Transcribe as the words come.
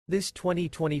This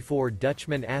 2024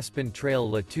 Dutchmen Aspen Trail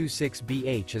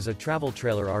LA26BH is a travel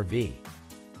trailer RV.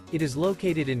 It is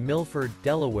located in Milford,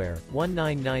 Delaware,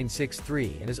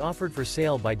 19963 and is offered for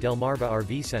sale by Delmarva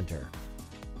RV Center.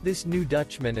 This new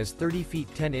Dutchman is 30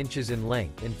 feet 10 inches in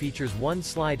length and features one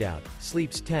Slideout,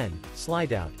 sleeps 10,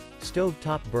 Slideout, stove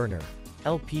top burner,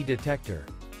 LP detector,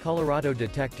 Colorado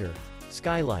detector,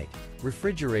 Skylight,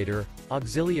 refrigerator,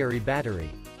 auxiliary battery,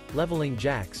 leveling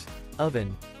jacks,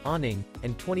 oven, awning,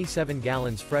 and 27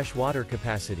 gallons fresh water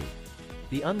capacity.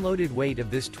 The unloaded weight of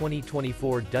this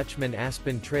 2024 Dutchmen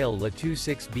Aspen Trail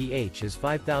LA26BH is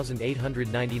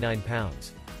 5,899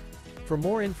 pounds. For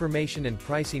more information and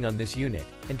pricing on this unit,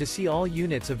 and to see all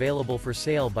units available for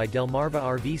sale by Delmarva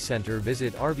RV Center,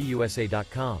 visit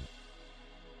RVUSA.com.